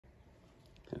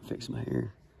Fix my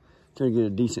hair. Try to get a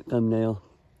decent thumbnail.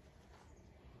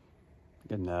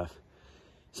 Good enough.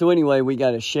 So anyway, we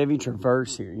got a Chevy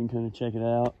Traverse here. You can kind of check it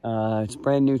out. It's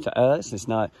brand new to us. It's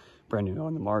not brand new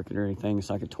on the market or anything. It's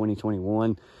like a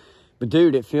 2021. But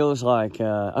dude, it feels like,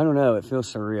 I don't know, it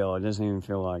feels surreal. It doesn't even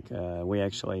feel like we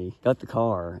actually got the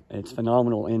car. It's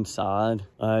phenomenal inside.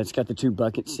 It's got the 2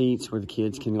 bucket seats where the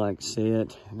kids can like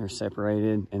sit and they're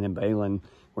separated. And then Balin,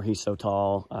 where he's so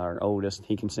tall, our oldest,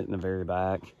 he can sit in the very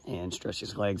back and stretch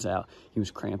his legs out. He was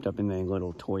cramped up in the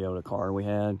little Toyota car we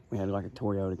had. We had like a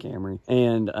Toyota Camry.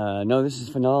 And no, this is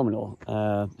phenomenal.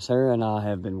 Sarah and I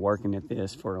have been working at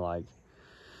this for like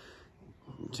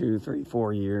 2, 3,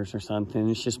 4 years or something.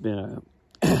 It's just been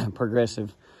a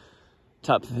progressive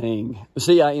type of thing.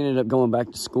 See, I ended up going back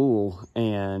to school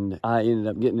and I ended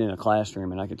up getting in a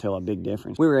classroom and I could tell a big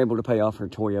difference. We were able to pay off her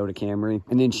Toyota Camry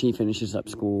and then she finishes up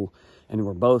school and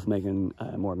we're both making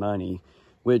more money,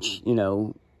 which, in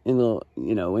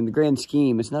the grand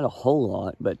scheme, it's not a whole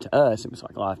lot, but to us, it was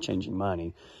like life-changing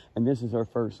money. And this is our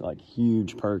first like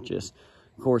huge purchase.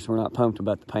 Of course, we're not pumped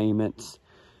about the payments.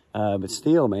 But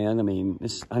still, man, I mean,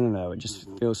 I don't know, it just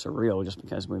feels surreal just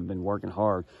because we've been working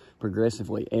hard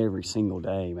progressively every single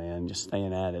day, man, just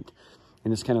staying at it.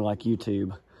 And it's kind of like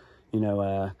YouTube,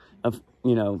 to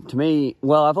me,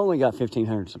 well, I've only got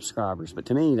 1,500 subscribers, but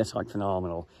to me, that's like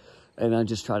phenomenal. And I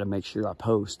just try to make sure I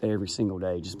post every single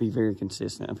day, just be very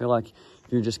consistent. I feel like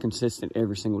if you're just consistent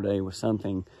every single day with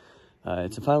something,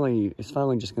 it's finally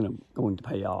just going to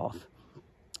pay off.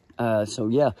 So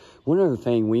yeah, one other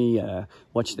thing, we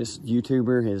watched this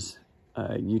YouTuber, his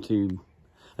YouTube,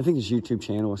 I think his YouTube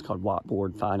channel is called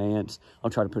Whiteboard Finance. I'll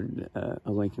try to put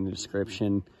a link in the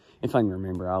description. If I can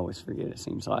remember, I always forget, it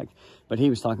seems like. But he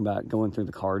was talking about going through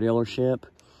the car dealership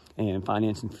and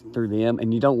financing through them,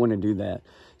 and you don't want to do that.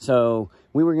 So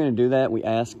we were going to do that. We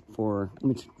asked for, let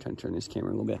me try to turn this camera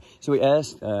a little bit. So we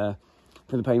asked for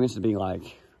the payments to be like,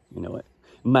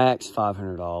 max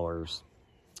 $500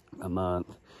 a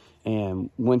month. And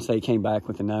once they came back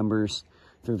with the numbers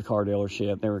through the car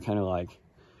dealership, they were kind of like,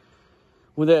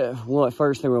 well, at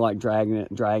first they were like dragging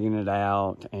it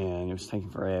out, and it was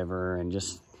taking forever, and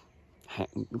just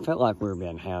felt like we were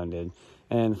being hounded.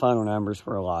 And the final numbers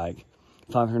were like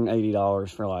 $580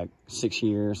 for like 6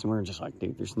 years, and we were just like,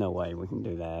 dude, there's no way we can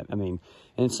do that. I mean,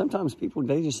 and sometimes people,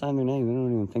 they just sign their name, they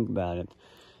don't even think about it.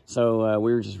 So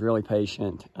we were just really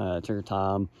patient, took our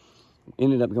time,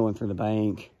 ended up going through the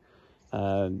bank.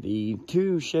 The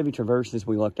 2 Chevy Traverses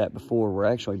we looked at before were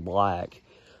actually black.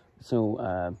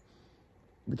 So,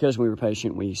 because we were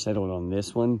patient, we settled on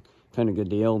this one. Kind of good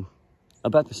deal.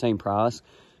 About the same price.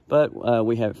 But,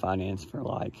 we have it financed for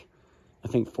like, I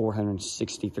think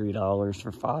 $463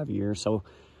 for 5 years. So,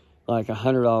 like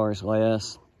 $100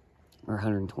 less, or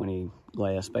 $120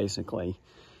 less, basically.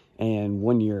 And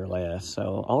 1 year less.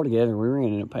 So, altogether, we were going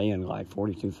to end up paying like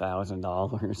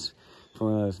 $42,000 for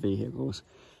one of those vehicles.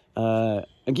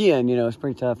 Again, it's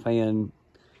pretty tough paying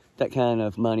that kind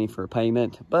of money for a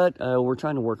payment, but we're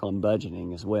trying to work on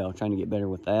budgeting as well, trying to get better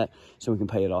with that so we can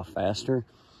pay it off faster.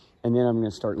 And then I'm going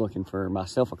to start looking for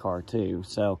myself a car too.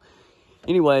 So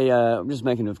anyway, I'm just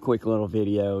making a quick little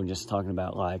video just talking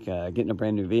about like getting a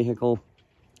brand new vehicle.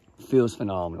 Feels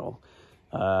phenomenal.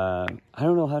 I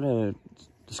don't know how to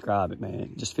describe it, man.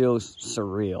 It just feels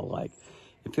surreal. Like,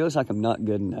 it feels like I'm not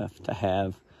good enough to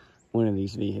have one of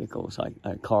these vehicles, like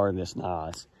a car this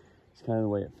nice. It's kind of the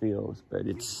way it feels, but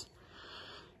it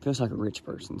feels like a rich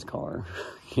person's car,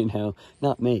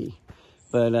 not me.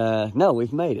 But no,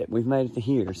 we've made it. We've made it to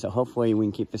here, so hopefully we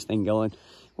can keep this thing going.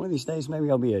 One of these days,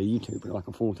 maybe I'll be a YouTuber, like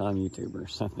a full-time YouTuber or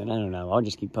something. I don't know. I'll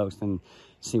just keep posting,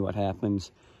 see what happens.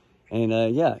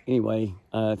 And yeah, anyway,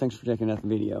 thanks for checking out the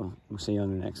video. We'll see you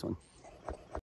on the next one.